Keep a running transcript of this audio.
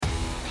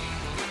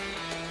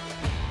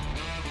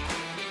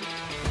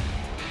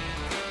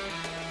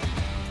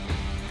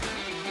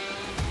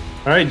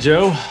All right,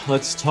 Joe,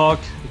 let's talk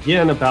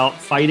again about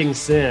fighting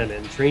sin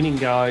and training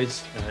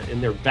guys in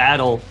their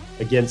battle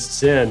against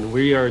sin.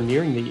 We are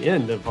nearing the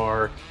end of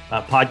our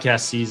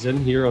podcast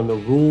season here on the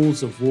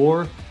rules of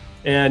war.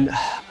 And I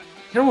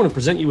kind of want to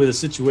present you with a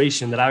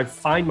situation that I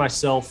find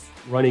myself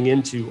running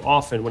into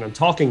often when I'm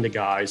talking to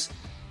guys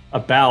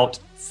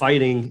about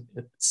fighting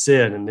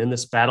sin and in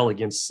this battle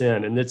against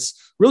sin. And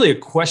it's really a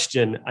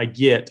question I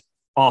get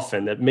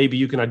often that maybe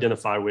you can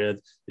identify with,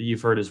 that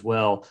you've heard as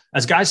well.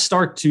 As guys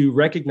start to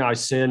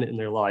recognize sin in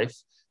their life,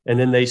 and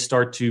then they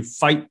start to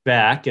fight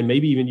back and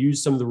maybe even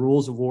use some of the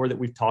rules of war that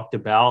we've talked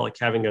about, like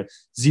having a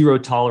zero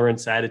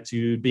tolerance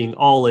attitude, being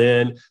all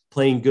in,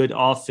 playing good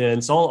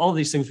offense, all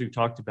these things we've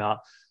talked about.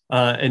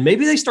 And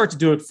maybe they start to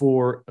do it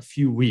for a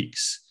few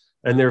weeks,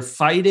 and they're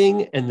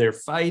fighting and they're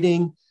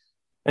fighting.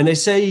 And they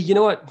say, you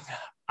know what?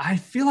 I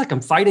feel like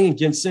I'm fighting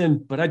against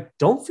sin, but I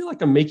don't feel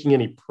like I'm making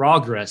any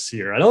progress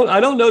here. I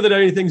don't know that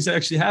anything's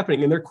actually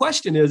happening. And their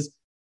question is,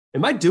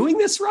 am I doing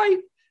this right?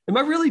 Am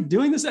I really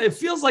doing this? It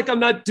feels like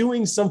I'm not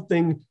doing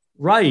something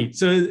right.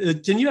 So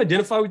can you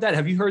identify with that?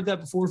 Have you heard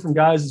that before from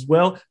guys as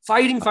well?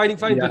 Fighting.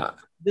 Yeah.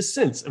 This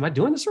sense, am I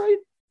doing this right?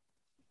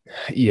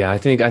 Yeah, I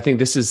think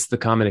this is the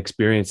common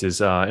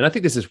experiences. And I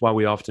think this is why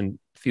we often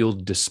feel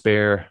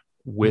despair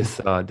with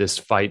this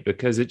fight,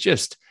 because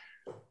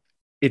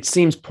it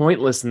seems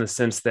pointless in the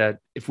sense that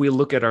if we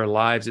look at our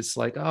lives, it's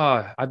like,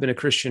 I've been a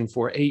Christian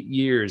for 8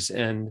 years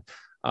and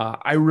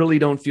I really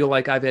don't feel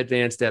like I've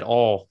advanced at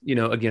all,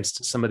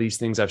 against some of these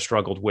things I've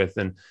struggled with.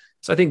 And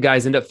so I think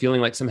guys end up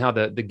feeling like somehow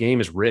the game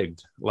is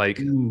rigged,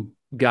 like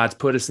God's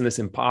put us in this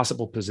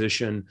impossible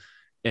position.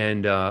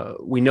 And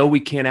we know we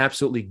can't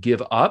absolutely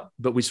give up,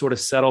 but we sort of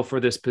settle for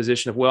this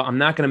position of, well, I'm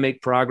not going to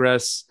make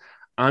progress.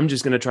 I'm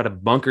just going to try to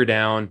bunker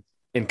down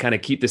and kind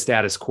of keep the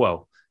status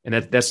quo. And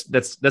that's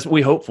what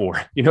we hope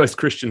for, as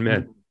Christian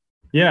men.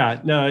 Yeah,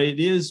 no, it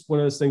is one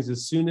of those things.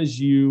 As soon as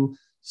you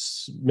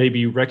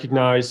maybe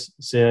recognize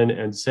sin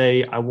and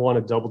say, I want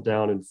to double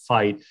down and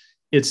fight,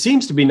 it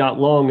seems to be not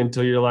long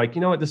until you're like,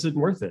 you know what, this isn't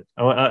worth it.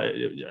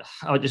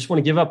 I just want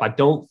to give up. I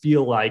don't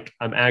feel like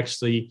I'm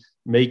actually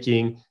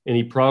making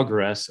any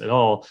progress at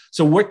all.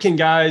 So what do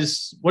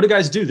guys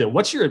do then?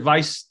 What's your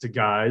advice to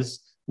guys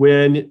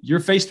when you're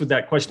faced with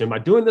that question? Am I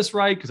doing this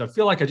right? Because I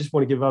feel like I just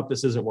want to give up.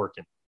 This isn't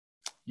working.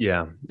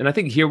 Yeah. And I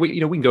think here we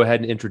can go ahead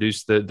and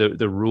introduce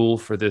the rule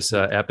for this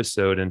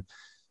episode. And,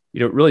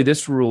 really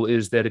this rule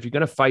is that if you're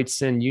going to fight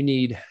sin, you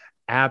need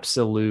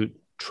absolute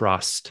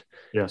trust.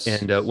 Yes.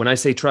 And when I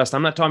say trust,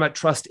 I'm not talking about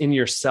trust in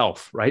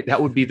yourself, right? That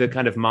would be the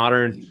kind of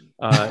modern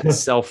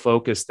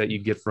self-focus that you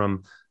get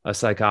from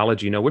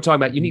psychology. We're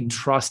talking about you need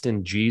trust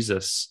in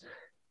Jesus,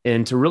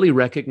 and to really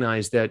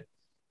recognize that,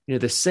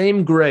 the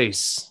same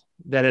grace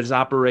that has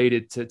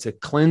operated to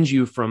cleanse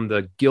you from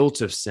the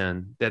guilt of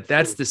sin,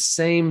 that's the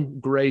same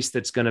grace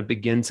that's going to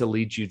begin to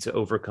lead you to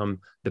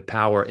overcome the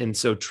power. And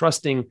so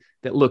trusting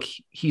that, look,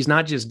 he's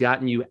not just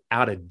gotten you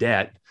out of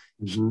debt.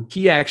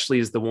 He actually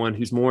is the one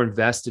who's more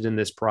invested in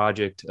this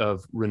project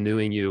of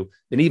renewing you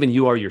than even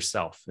you are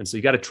yourself. And so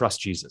you got to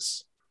trust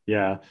Jesus.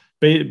 Yeah.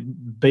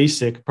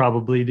 Basic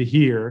probably to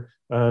hear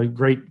a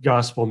great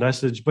gospel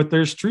message, but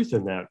there's truth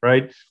in that,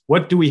 right?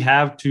 What do we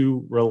have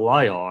to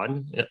rely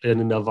on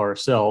in and of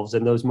ourselves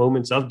in those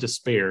moments of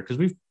despair? Because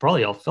we've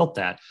probably all felt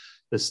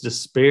this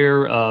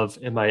despair of,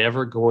 am I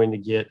ever going to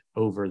get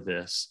over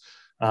this?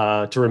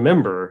 To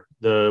remember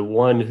the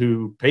one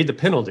who paid the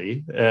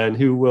penalty and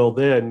who will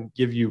then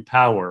give you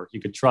power.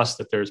 You can trust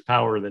that there's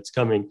power that's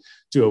coming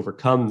to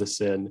overcome the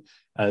sin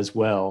as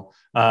well.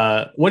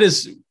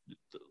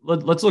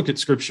 Let's look at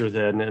scripture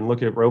then and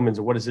look at Romans.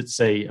 What does it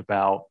say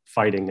about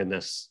fighting in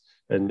this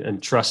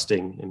and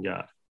trusting in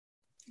God?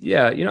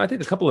 Yeah. I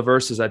think a couple of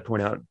verses I'd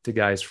point out to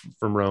guys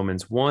from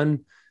Romans.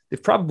 One,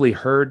 they've probably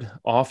heard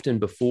often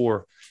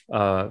before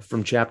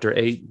from chapter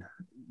 8,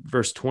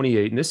 verse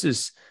 28. And this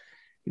is,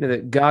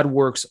 that God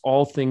works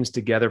all things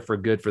together for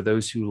good for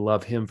those who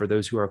love him, for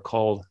those who are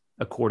called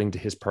according to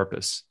his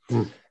purpose.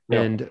 Yeah.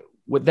 And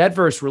what that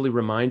verse really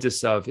reminds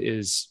us of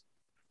is,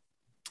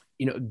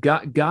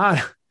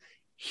 God,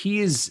 he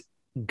is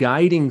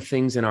guiding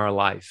things in our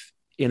life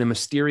in a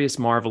mysterious,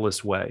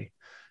 marvelous way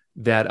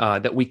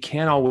that we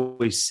can't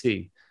always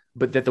see,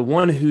 but that the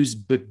one who's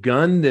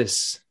begun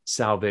this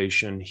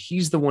salvation,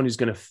 he's the one who's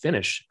going to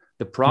finish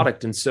the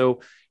product. And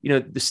so,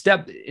 the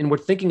step, and we're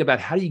thinking about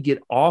how do you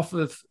get off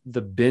of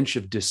the bench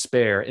of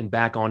despair and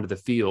back onto the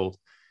field.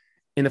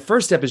 And the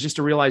first step is just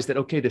to realize that,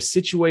 okay, the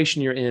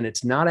situation you're in,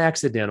 it's not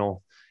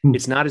accidental.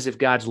 It's not as if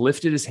God's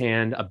lifted his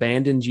hand,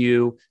 abandoned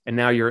you, and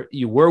now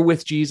you were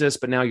with Jesus,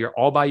 but now you're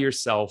all by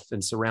yourself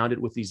and surrounded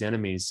with these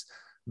enemies.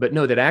 But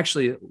know that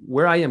actually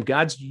where I am,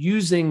 God's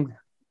using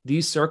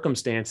these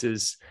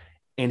circumstances,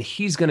 and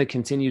he's going to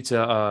continue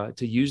to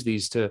use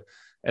these to,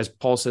 as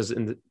Paul says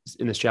in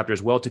this chapter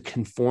as well, to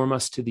conform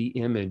us to the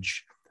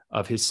image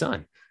of his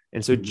son.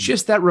 And so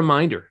just that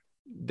reminder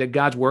that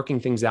God's working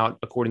things out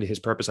according to his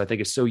purpose, I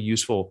think is so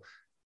useful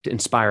to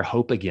inspire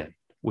hope again,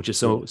 which is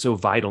so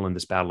vital in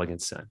this battle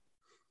against sin.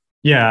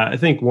 Yeah, I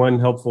think one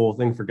helpful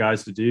thing for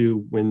guys to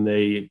do when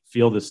they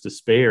feel this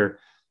despair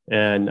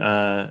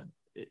And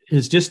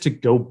is just to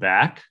go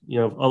back. A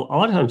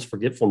lot of times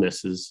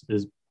forgetfulness is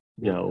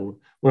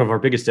one of our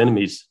biggest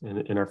enemies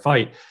in our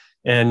fight.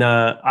 And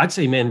I'd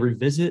say, man,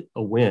 revisit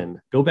a win.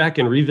 Go back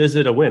and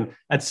revisit a win.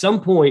 At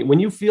some point, when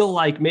you feel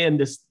like, man,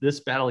 this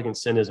battle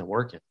against sin isn't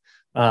working,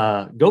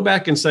 go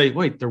back and say,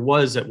 wait, there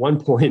was at one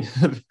point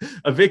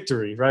a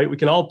victory, right? We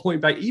can all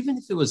point back, even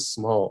if it was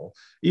small,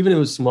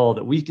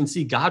 that we can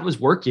see God was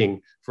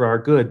working for our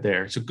good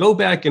there. So go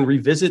back and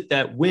revisit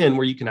that win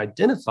where you can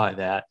identify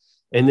that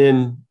and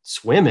then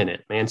swim in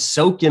it, man.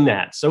 Soak in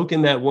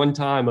that one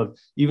time of,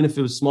 even if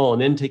it was small,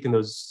 and then taking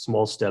those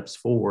small steps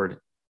forward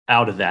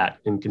out of that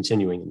and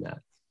continuing in that.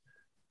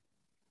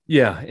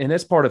 Yeah. And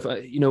that's part of,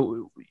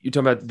 you're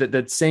talking about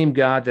that same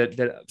God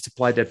that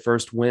supplied that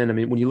first win. I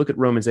mean, when you look at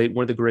Romans 8,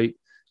 one of the great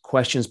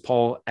questions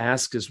Paul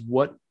asks is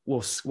what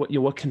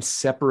can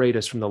separate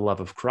us from the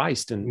love of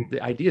Christ? And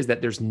the idea is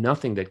that there's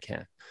nothing that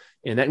can,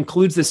 and that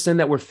includes the sin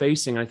that we're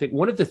facing. And I think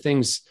one of the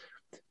things,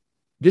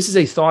 this is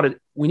a thought,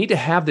 we need to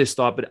have this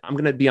thought, but I'm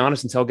going to be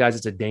honest and tell guys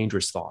it's a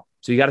dangerous thought.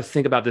 So you got to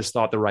think about this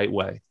thought the right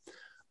way.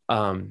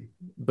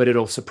 But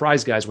it'll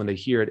surprise guys when they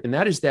hear it. And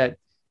that is that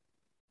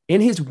in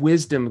his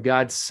wisdom,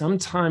 God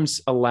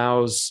sometimes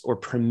allows or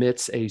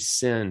permits a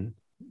sin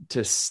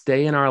to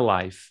stay in our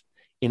life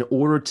in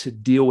order to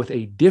deal with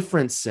a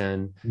different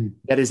sin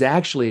that is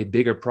actually a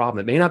bigger problem.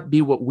 It may not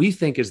be what we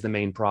think is the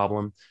main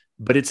problem,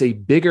 but it's a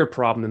bigger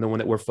problem than the one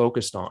that we're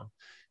focused on.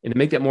 And to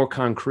make that more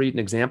concrete, an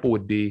example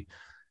would be,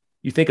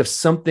 you think of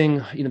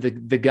something,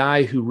 the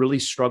guy who really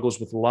struggles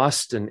with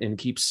lust and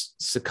keeps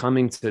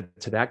succumbing to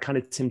that kind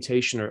of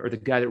temptation, or the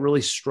guy that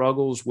really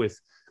struggles with,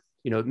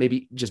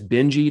 maybe just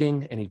binge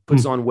eating, and he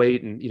puts on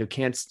weight and,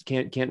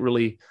 can't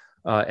really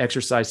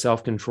exercise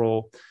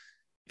self-control.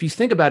 If you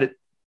think about it,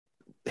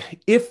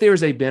 if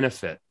there's a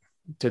benefit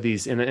to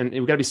these, and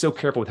we've got to be so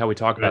careful with how we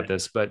talk about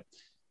this, but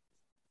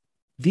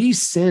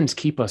these sins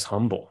keep us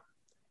humble.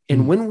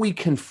 And when we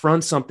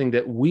confront something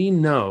that we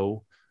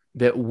know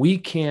that we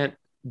can't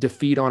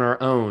defeat on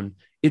our own,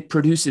 it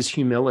produces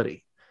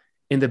humility.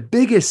 And the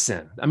biggest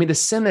sin, the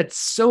sin that's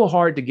so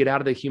hard to get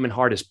out of the human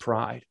heart, is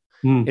pride.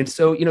 And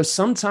so,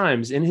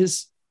 sometimes in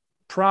his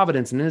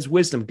providence and in his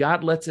wisdom,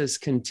 God lets us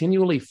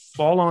continually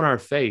fall on our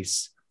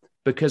face,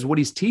 because what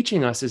he's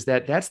teaching us is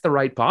that that's the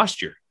right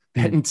posture,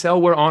 that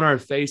until we're on our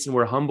face and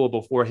we're humble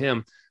before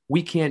him,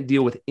 we can't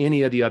deal with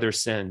any of the other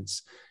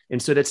sins.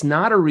 And so that's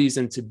not a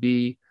reason to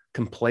be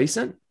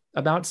complacent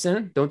about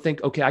sin. Don't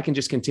think, okay, I can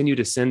just continue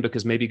to sin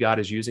because maybe God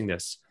is using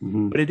this.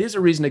 But it is a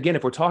reason, again,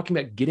 if we're talking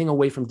about getting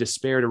away from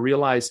despair, to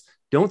realize,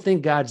 don't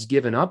think God's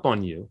given up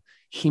on you.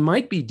 He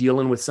might be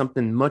dealing with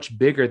something much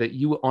bigger that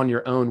you on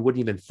your own wouldn't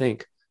even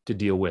think to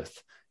deal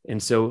with.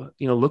 And so,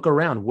 look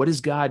around. What is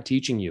God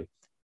teaching you?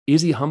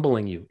 Is he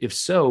humbling you? If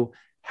so,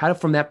 how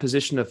from that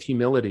position of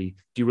humility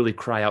do you really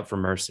cry out for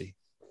mercy?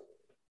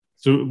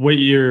 So what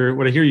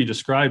I hear you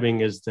describing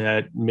is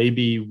that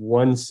maybe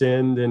one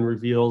sin then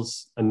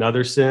reveals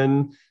another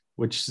sin,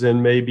 which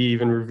then maybe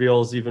even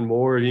reveals even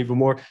more and even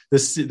more.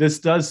 This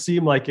does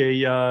seem like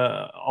a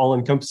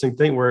all-encompassing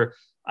thing where,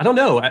 I don't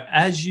know,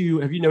 have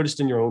you noticed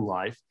in your own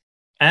life,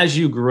 as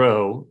you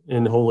grow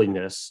in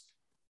holiness,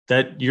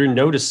 that you're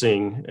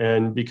noticing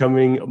and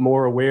becoming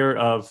more aware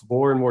of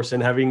more and more sin,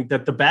 having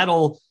that the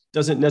battle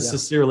doesn't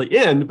necessarily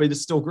end, but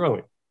it's still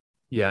growing.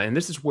 Yeah. And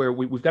this is where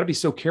we've got to be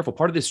so careful.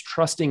 Part of this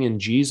trusting in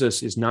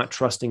Jesus is not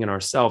trusting in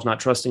ourselves, not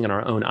trusting in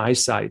our own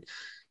eyesight.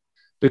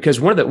 Because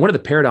one of the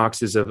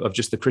paradoxes of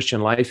just the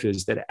Christian life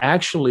is that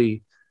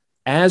actually,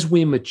 as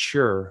we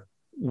mature,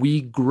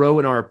 we grow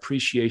in our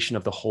appreciation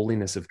of the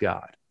holiness of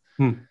God.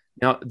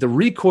 Now, the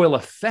recoil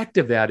effect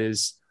of that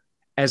is,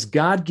 as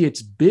God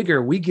gets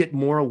bigger, we get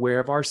more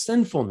aware of our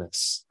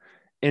sinfulness.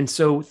 And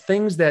so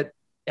things that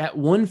at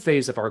one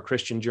phase of our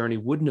Christian journey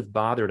wouldn't have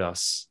bothered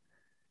us,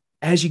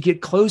 as you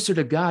get closer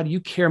to God, you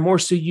care more.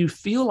 So you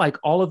feel like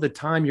all of the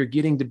time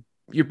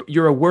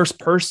you're a worse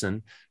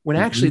person, when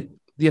actually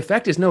the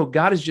effect is, no,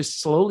 God is just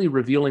slowly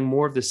revealing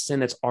more of the sin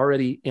that's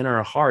already in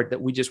our heart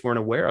that we just weren't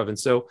aware of. And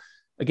so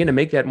again, to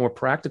make that more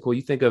practical,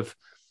 you think of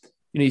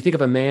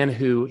a man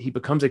who he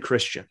becomes a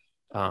Christian.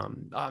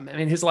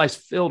 His life's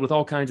filled with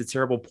all kinds of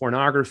terrible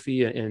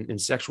pornography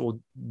and sexual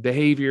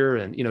behavior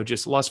and,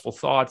 just lustful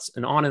thoughts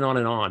and on and on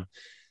and on.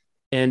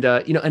 And,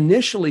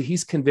 initially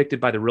he's convicted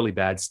by the really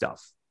bad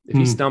stuff. If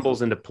he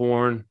stumbles into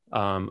porn,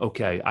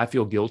 okay, I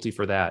feel guilty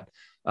for that.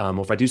 Or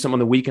if I do something on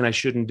the weekend I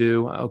shouldn't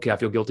do, okay, I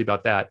feel guilty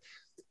about that.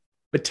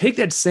 But take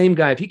that same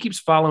guy, if he keeps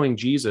following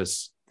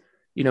Jesus,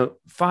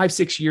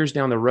 5-6 years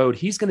down the road,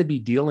 he's going to be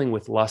dealing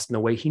with lust in a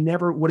way he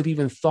never would have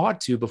even thought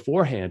to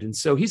beforehand. And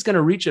so he's going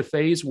to reach a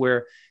phase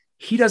where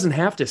he doesn't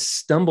have to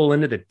stumble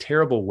into the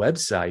terrible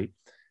website.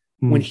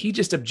 When he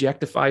just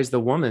objectifies the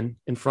woman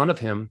in front of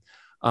him,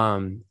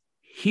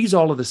 he's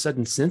all of a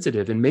sudden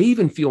sensitive and may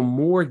even feel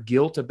more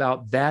guilt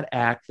about that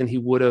act than he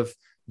would have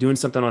doing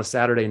something on a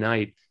Saturday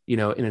night, in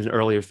an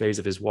earlier phase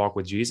of his walk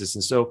with Jesus.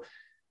 And so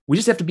we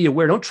just have to be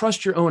aware. Don't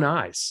trust your own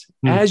eyes.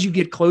 As you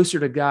get closer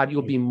to God,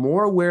 you'll be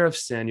more aware of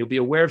sin. You'll be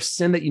aware of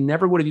sin that you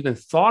never would have even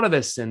thought of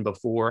as sin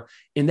before.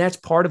 And that's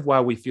part of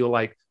why we feel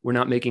like we're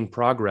not making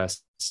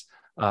progress,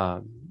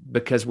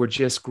 because we're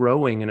just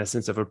growing in a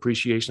sense of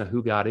appreciation of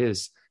who God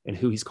is and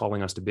who he's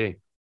calling us to be.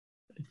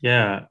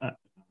 Yeah.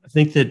 I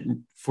think that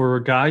for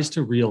guys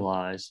to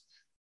realize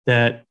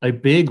that a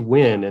big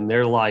win in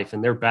their life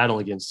and their battle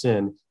against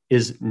sin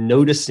is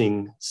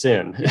noticing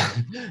sin.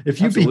 If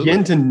you Absolutely.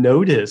 begin to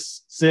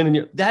notice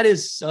sin, that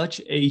is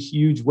such a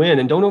huge win.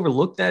 And don't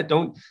overlook that.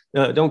 Don't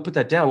put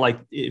that down.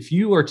 Like if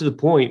you are to the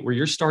point where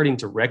you're starting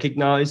to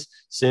recognize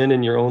sin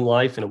in your own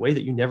life in a way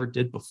that you never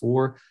did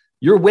before,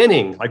 you're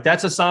winning. Like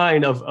that's a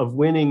sign of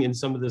winning in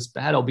some of this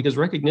battle, because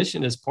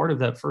recognition is part of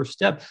that first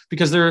step.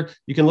 Because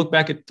you can look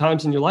back at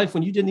times in your life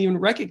when you didn't even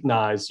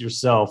recognize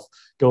yourself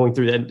going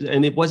through that,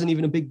 and it wasn't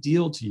even a big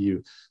deal to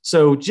you.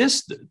 So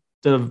just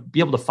to be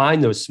able to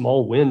find those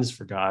small wins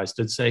for guys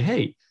to say,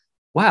 hey,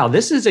 wow,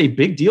 this is a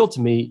big deal to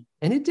me,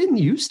 and it didn't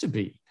used to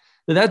be.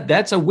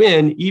 That's a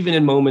win, even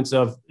in moments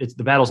of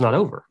the battle's not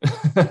over.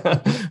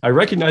 I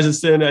recognize it's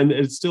sin and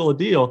it's still a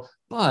deal,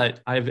 but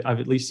I've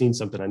at least seen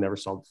something I never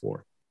saw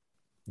before.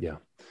 Yeah.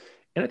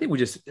 And I think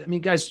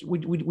guys,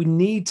 we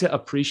need to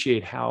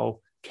appreciate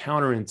how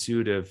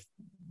counterintuitive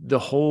the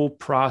whole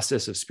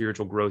process of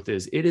spiritual growth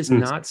is. It is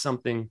not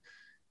something,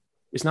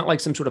 it's not like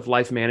some sort of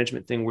life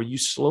management thing where you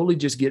slowly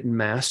just get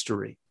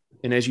mastery.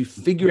 And as you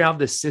figure out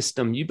the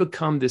system, you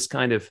become this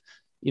kind of,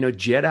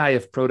 Jedi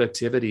of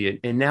productivity.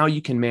 And now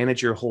you can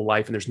manage your whole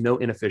life and there's no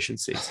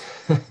inefficiencies.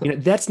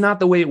 That's not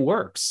the way it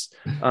works.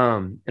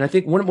 And I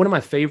think one of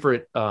my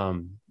favorite,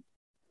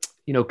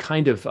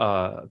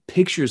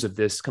 pictures of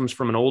this comes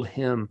from an old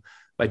hymn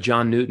by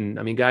John Newton.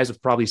 I mean, guys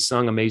have probably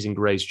sung Amazing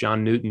Grace.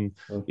 John Newton,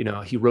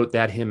 he wrote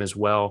that hymn as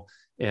well.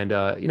 And,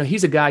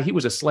 he's a guy, he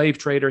was a slave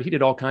trader. He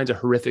did all kinds of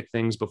horrific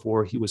things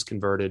before he was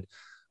converted,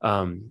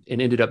 and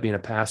ended up being a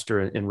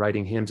pastor and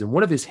writing hymns. And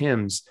one of his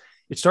hymns,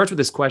 it starts with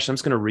this question. I'm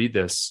just going to read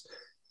this.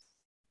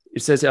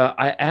 It says,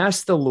 I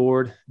ask the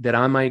Lord that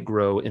I might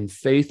grow in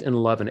faith and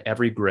love and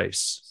every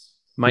grace,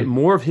 might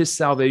more of his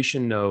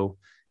salvation know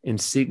and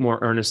seek more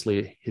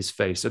earnestly his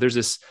face. So there's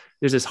this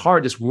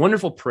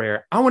wonderful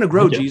prayer. I want to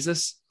grow,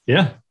 Jesus.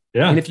 Yeah.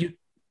 Yeah. And if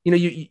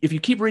you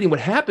keep reading, what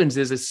happens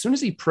is as soon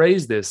as he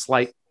prays this,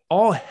 like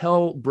all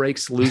hell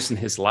breaks loose in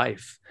his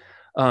life.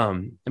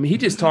 He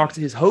just talks,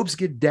 his hopes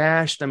get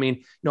dashed.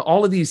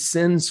 All of these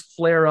sins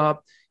flare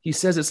up. He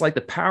says it's like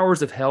the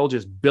powers of hell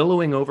just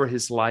billowing over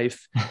his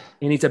life,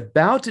 and he's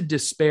about to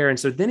despair. And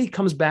so then he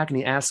comes back and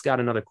he asks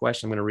God another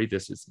question. I'm going to read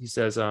this. He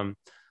says,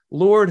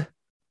 Lord,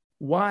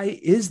 why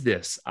is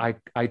this?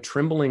 I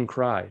trembling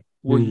cry.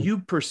 Will you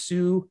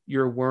pursue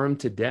your worm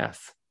to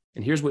death?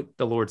 And here's what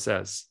the Lord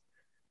says.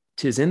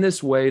 'Tis in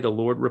this way, the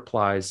Lord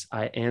replies,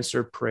 I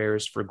answer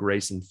prayers for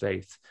grace and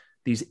faith.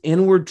 These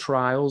inward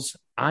trials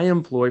I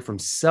employ from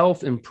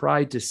self and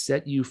pride to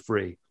set you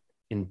free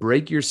and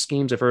break your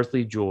schemes of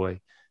earthly joy,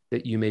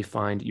 that you may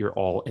find your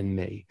all in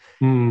me.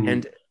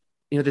 And,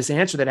 this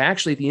answer that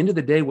actually at the end of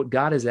the day, what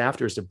God is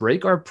after is to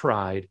break our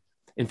pride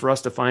and for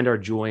us to find our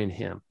joy in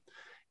him.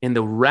 And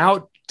the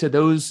route to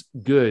those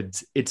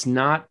goods, it's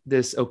not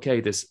this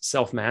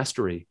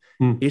self-mastery.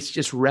 It's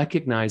just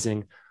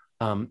recognizing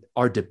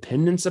our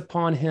dependence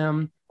upon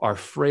him, our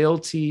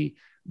frailty,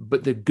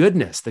 but the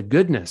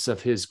goodness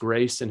of his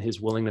grace and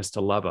his willingness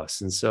to love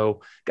us. And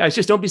so, guys,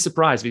 just don't be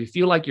surprised if you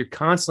feel like you're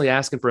constantly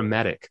asking for a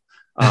medic.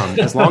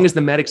 As long as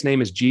the medic's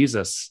name is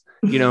Jesus,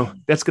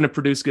 that's going to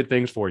produce good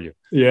things for you.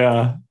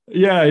 Yeah.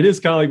 Yeah. It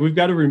is kind of like, we've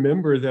got to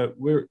remember that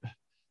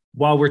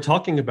while we're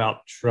talking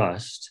about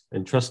trust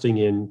and trusting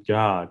in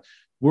God,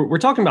 we're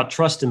talking about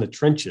trust in the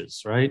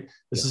trenches, right?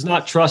 This is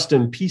not trust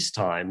in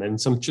peacetime and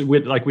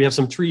we have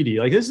some treaty.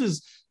 Like this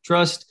is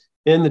trust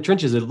in the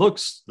trenches. It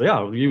looks,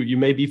 you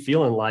may be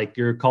feeling like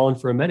you're calling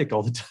for a medic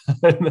all the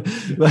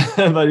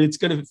time, but it's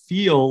going to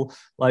feel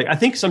like, I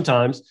think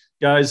sometimes,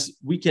 guys,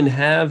 we can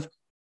have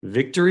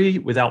victory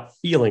without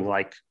feeling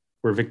like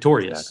we're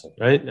victorious,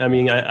 right? I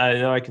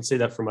know I can say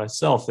that for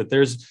myself, that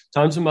there's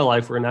times in my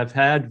life when I've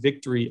had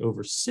victory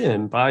over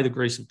sin by the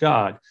grace of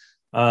God,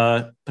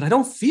 but I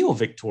don't feel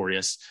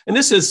victorious. And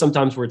this is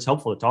sometimes where it's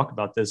helpful to talk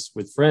about this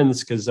with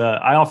friends, because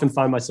I often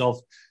find myself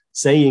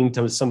saying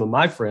to some of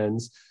my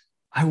friends,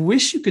 I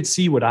wish you could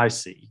see what I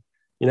see.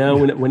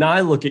 When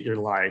I look at your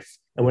life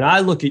and when I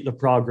look at the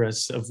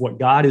progress of what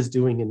God is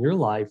doing in your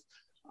life,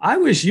 I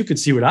wish you could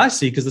see what I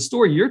see, because the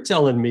story you're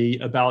telling me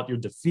about your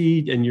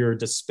defeat and your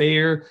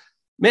despair,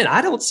 man,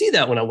 I don't see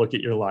that when I look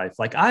at your life.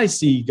 Like I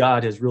see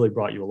God has really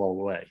brought you a long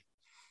way.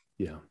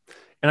 Yeah.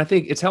 And I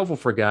think it's helpful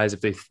for guys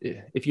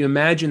if you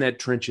imagine that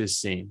trenches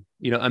scene,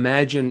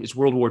 imagine it's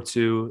World War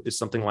II, it's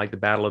something like the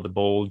Battle of the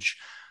Bulge.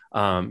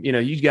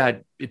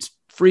 It's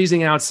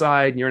freezing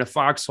outside and you're in a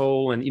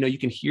foxhole and, you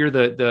can hear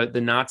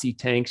the Nazi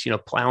tanks,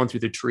 plowing through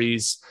the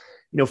trees,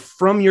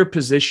 from your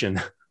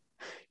position,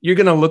 you're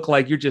going to look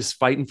like you're just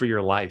fighting for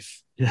your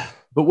life. Yeah.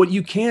 But what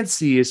you can't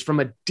see is from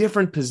a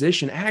different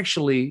position,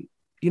 actually,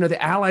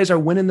 the Allies are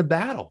winning the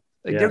battle.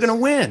 They're going to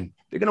win.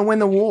 They're going to win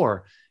the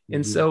war.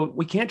 And so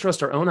we can't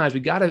trust our own eyes. We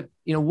got to,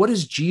 what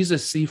does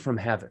Jesus see from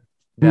heaven?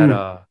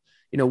 That,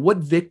 what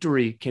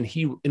victory can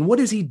he, and what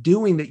is he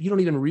doing that you don't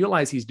even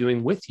realize he's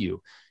doing with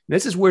you? And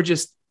this is where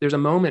there's a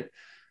moment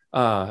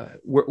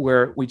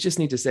where we just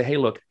need to say, hey,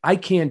 look, I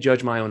can't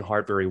judge my own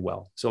heart very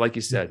well. So like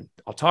you said,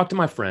 I'll talk to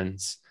my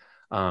friends.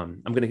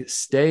 I'm going to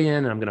stay in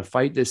and I'm going to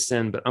fight this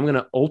sin, but I'm going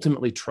to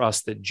ultimately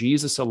trust that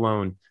Jesus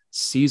alone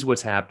sees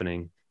what's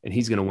happening and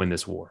he's going to win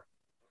this war.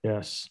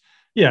 Yes.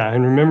 Yeah.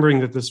 And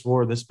remembering that this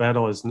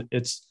battle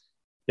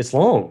it's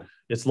long.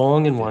 It's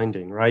long and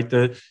winding, right?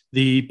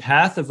 The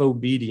path of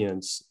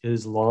obedience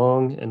is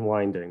long and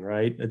winding,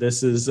 right?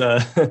 This is,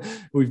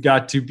 we've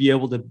got to be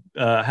able to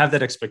have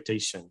that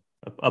expectation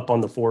up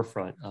on the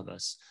forefront of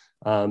us.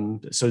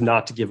 So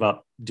not to give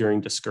up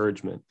during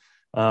discouragement.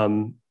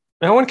 And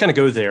I want to kind of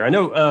go there. I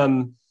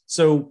know,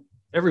 so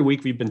every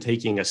week we've been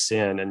taking a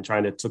sin and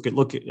trying to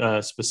look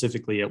at,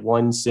 specifically at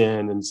one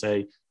sin and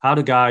say, how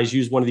do guys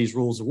use one of these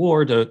rules of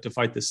war to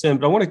fight the sin?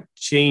 But I want to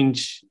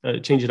change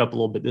it up a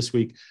little bit this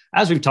week.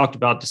 As we've talked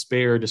about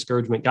despair,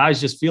 discouragement,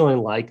 guys just feeling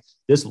like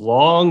this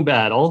long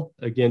battle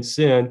against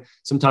sin,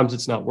 sometimes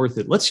it's not worth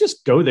it. Let's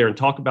just go there and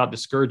talk about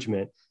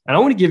discouragement. And I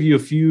want to give you a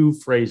few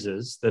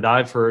phrases that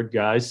I've heard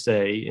guys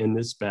say in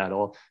this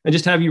battle and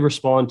just have you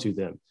respond to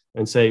them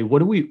and say, what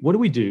do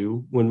we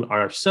do when we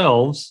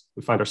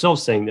find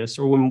ourselves saying this,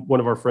 or when one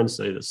of our friends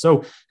say this?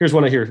 So here's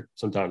one I hear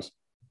sometimes.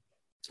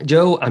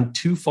 Joe, I'm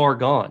too far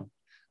gone.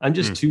 I'm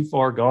just too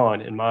far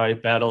gone in my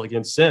battle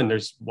against sin.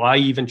 Why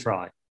even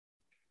try?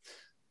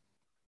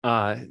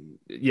 That's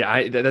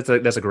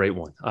a great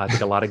one. I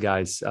think a lot of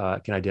guys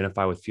can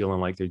identify with feeling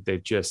like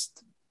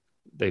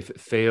they've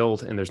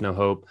failed and there's no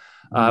hope.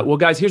 Well,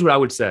 guys, here's what I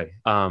would say.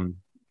 I'd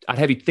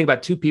have you think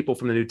about two people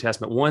from the New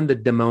Testament. One, the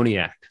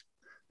demoniac.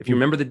 If you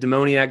remember the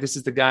demoniac, this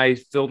is the guy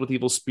filled with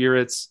evil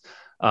spirits,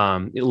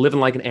 living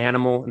like an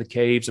animal in the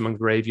caves among the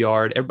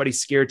graveyard.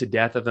 Everybody's scared to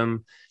death of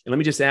him. And let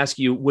me just ask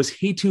you, was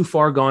he too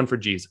far gone for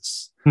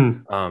Jesus?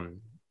 No,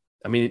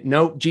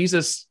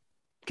 Jesus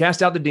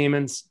cast out the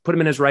demons, put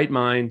him in his right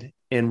mind,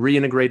 and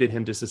reintegrated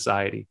him to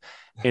society.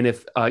 And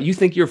if you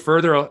think you're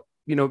further,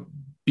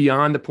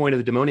 beyond the point of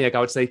the demoniac,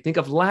 I would say, think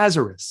of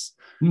Lazarus.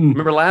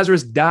 Remember,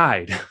 Lazarus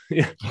died.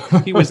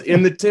 He was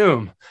in the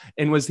tomb.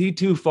 And was he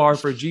too far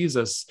for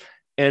Jesus?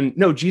 And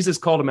no, Jesus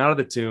called him out of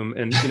the tomb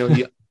and,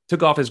 he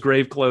took off his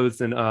grave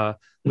clothes and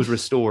was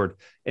restored.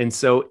 And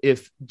so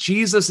if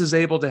Jesus is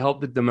able to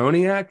help the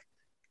demoniac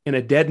and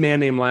a dead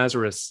man named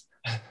Lazarus,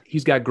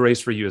 he's got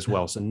grace for you as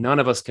well. So none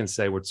of us can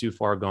say we're too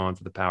far gone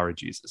for the power of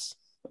Jesus.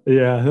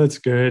 Yeah, that's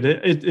good.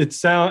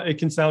 It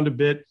can sound a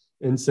bit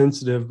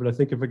insensitive, but I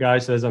think if a guy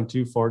says I'm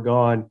too far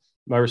gone,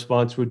 my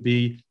response would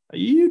be,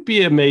 you'd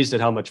be amazed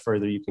at how much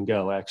further you can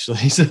go,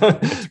 actually. So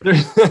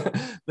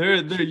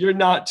you're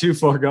not too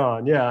far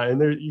gone. Yeah.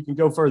 And you can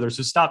go further.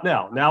 So stop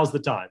now. Now's the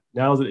time.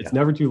 It's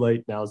never too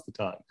late. Now's the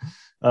time.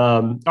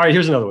 All right,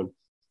 here's another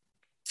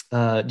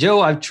one. Joe,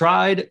 I've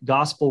tried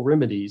gospel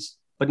remedies,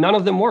 but none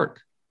of them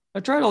work.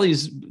 I've tried all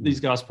these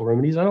gospel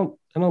remedies. I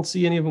don't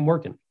see any of them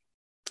working.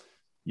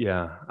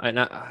 Yeah.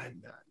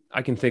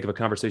 I can think of a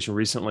conversation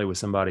recently with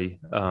somebody,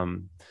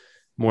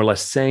 more or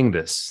less saying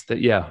this, that,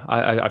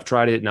 I've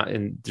tried it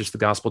and just the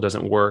gospel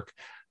doesn't work.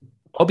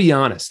 I'll be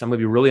honest. I'm going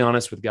to be really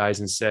honest with guys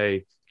and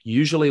say,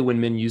 usually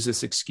when men use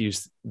this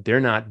excuse, they're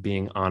not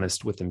being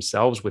honest with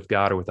themselves, with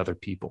God, or with other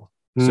people.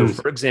 So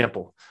for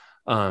example,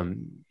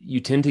 you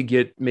tend to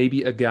get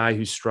maybe a guy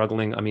who's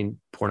struggling. I mean,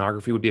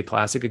 pornography would be a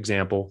classic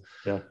example.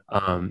 Yeah.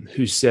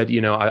 Who said,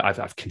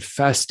 I've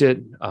confessed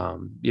it.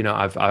 I'm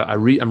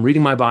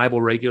reading my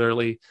Bible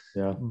regularly,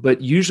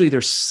 but usually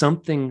there's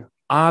something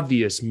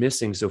obvious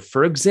missing. So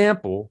for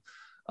example,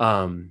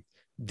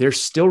 they're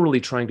still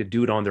really trying to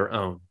do it on their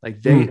own.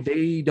 Like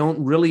they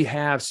don't really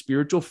have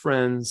spiritual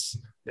friends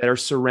that are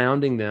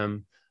surrounding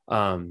them,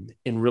 and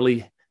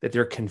really that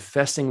they're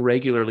confessing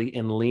regularly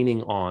and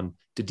leaning on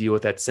to deal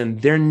with that sin.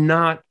 They're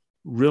not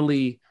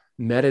really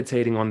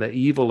meditating on the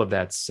evil of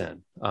that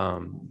sin,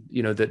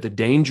 the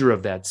danger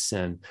of that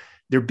sin.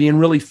 They're being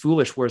really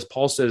foolish. Whereas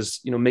Paul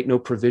says, make no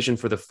provision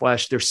for the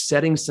flesh. They're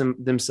setting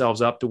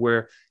themselves up to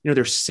where,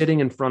 they're sitting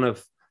in front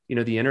of,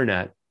 the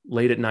internet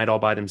late at night all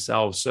by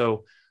themselves.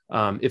 So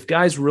if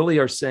guys really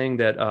are saying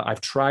that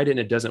I've tried it and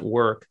it doesn't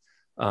work,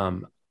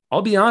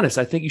 I'll be honest.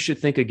 I think you should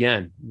think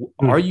again.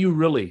 Are you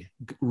really?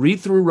 Read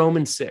through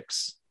Romans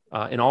 6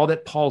 and all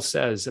that Paul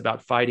says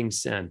about fighting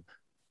sin.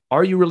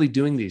 Are you really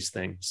doing these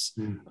things?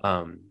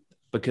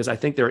 Because I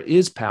think there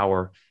is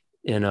power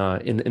in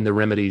the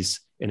remedies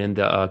and in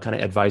the kind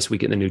of advice we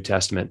get in the New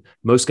Testament.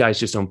 Most guys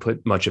just don't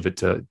put much of it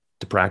to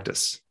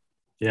practice.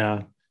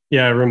 Yeah.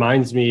 Yeah. It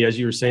reminds me, as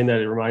you were saying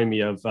that, it reminded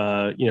me of,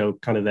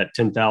 kind of that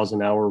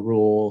 10,000 hour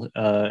rule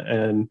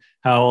and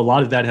how a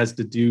lot of that has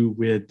to do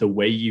with the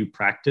way you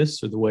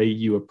practice or the way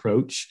you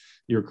approach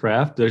your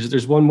craft.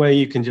 There's one way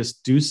you can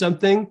just do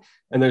something,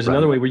 and there's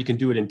another way where you can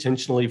do it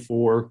intentionally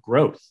for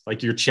growth.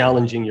 Like you're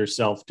challenging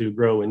yourself to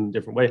grow in a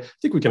different way. I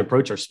think we can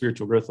approach our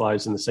spiritual growth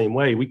lives in the same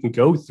way. We can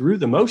go through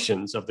the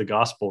motions of the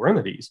gospel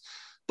remedies,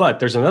 But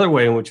there's another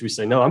way in which we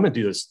say, no, I'm going to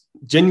do this.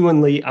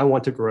 Genuinely, I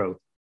want to grow.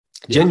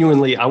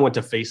 Genuinely, I want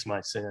to face my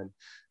sin.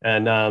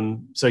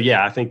 And so,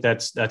 yeah, I think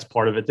that's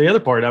part of it. The other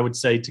part I would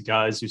say to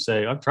guys who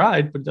say, I've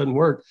tried, but it doesn't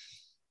work.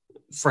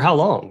 For how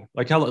long?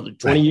 Like how long?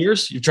 20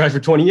 years? You've tried for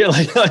 20 years?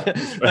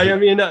 I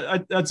mean,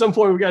 at some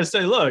point we got to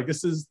say, look,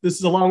 this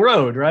is a long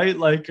road, right?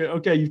 Like,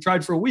 okay, you've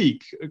tried for a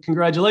week.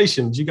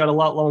 Congratulations. You got a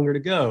lot longer to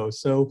go.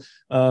 So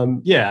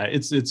yeah,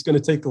 it's going to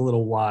take a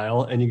little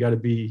while, and you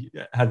got to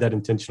have that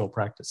intentional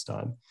practice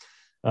time.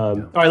 All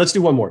right, let's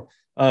do one more.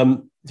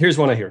 Here's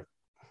one I hear.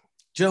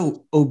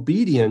 Joe,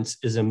 obedience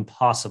is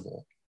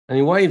impossible. I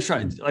mean, why even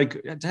try?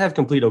 Like, to have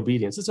complete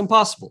obedience, it's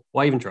impossible.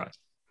 Why even try?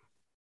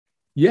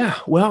 Yeah,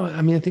 well,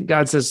 I mean, I think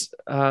God says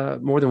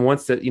more than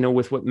once that,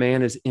 with what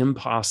man is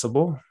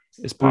impossible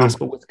is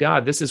possible with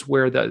God. This is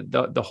where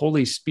the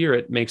Holy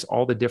Spirit makes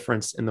all the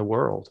difference in the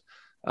world.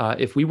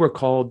 If we were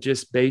called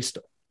just based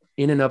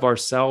in and of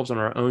ourselves, on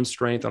our own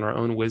strength, on our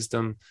own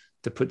wisdom,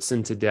 to put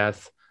sin to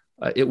death,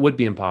 it would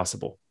be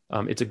impossible.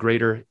 It's a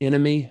greater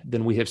enemy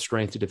than we have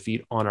strength to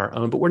defeat on our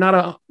own, but we're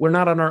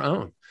not on our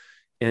own.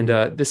 And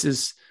this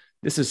is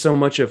so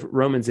much of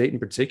Romans 8 in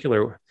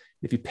particular.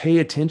 If you pay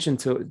attention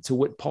to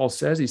what Paul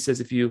says, he says,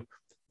 if you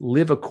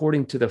live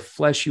according to the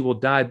flesh, you will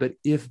die. But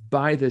if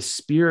by the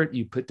Spirit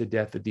you put to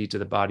death the deeds of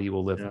the body, you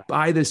will live. Yeah.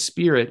 By the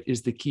Spirit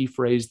is the key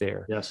phrase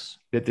there. Yes.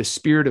 That the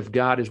Spirit of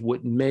God is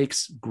what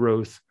makes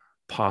growth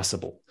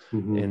possible.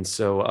 Mm-hmm. And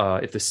so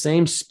if the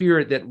same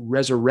Spirit that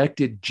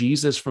resurrected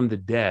Jesus from the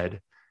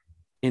dead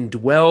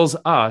indwells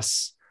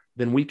us,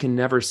 then we can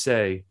never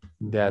say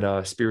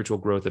that spiritual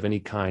growth of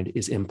any kind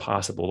is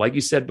impossible. Like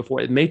you said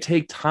before, it may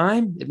take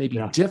time. It may be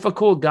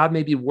difficult. God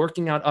may be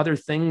working out other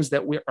things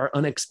that are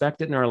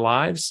unexpected in our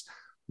lives.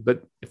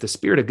 But if the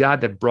Spirit of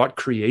God that brought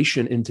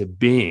creation into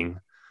being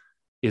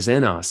is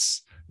in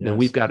us, then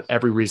we've got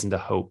every reason to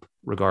hope,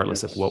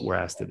 regardless of what we're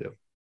asked to do.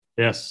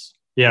 Yes.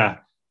 Yeah.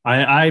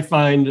 I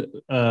find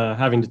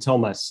having to tell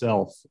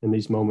myself in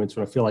these moments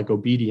when I feel like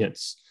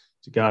obedience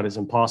to God is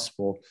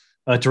impossible,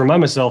 to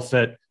remind myself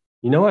that,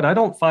 you know what? I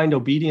don't find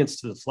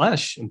obedience to the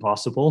flesh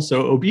impossible.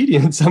 So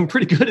obedience, I'm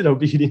pretty good at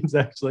obedience,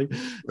 actually.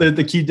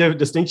 The key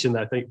distinction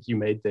that I think you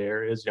made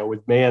there is,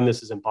 with man,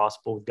 this is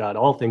impossible. With God,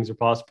 all things are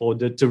possible.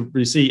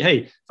 To see, hey,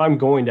 if I'm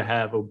going to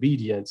have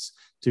obedience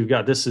to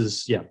God, this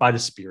is, by the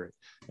Spirit.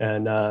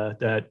 And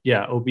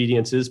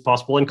obedience is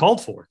possible and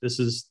called for. This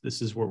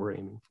is what we're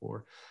aiming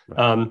for.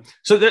 Right.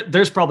 So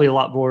there's probably a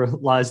lot more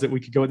lies that we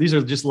could go with. These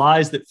are just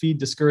lies that feed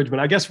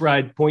discouragement. I guess where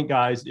I'd point,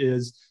 guys,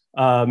 is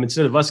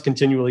instead of us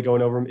continually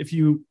going over them, if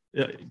you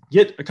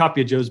get a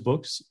copy of Joe's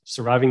books,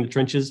 Surviving the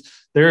Trenches,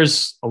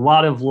 there's a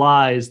lot of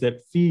lies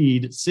that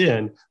feed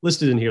sin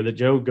listed in here that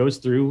Joe goes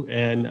through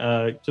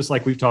and just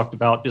like we've talked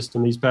about just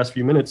in these past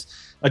few minutes,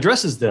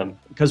 addresses them,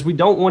 because we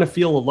don't want to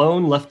feel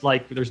alone, left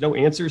like there's no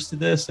answers to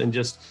this, and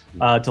just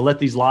to let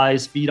these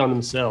lies feed on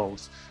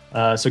themselves.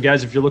 So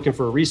guys, if you're looking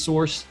for a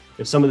resource,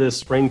 if some of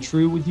this rang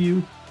true with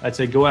you, I'd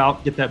say go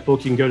out, get that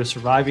book. You can go to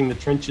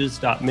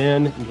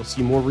survivingthetrenches.men, and you'll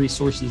see more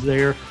resources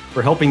there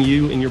for helping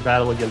you in your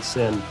battle against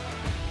sin.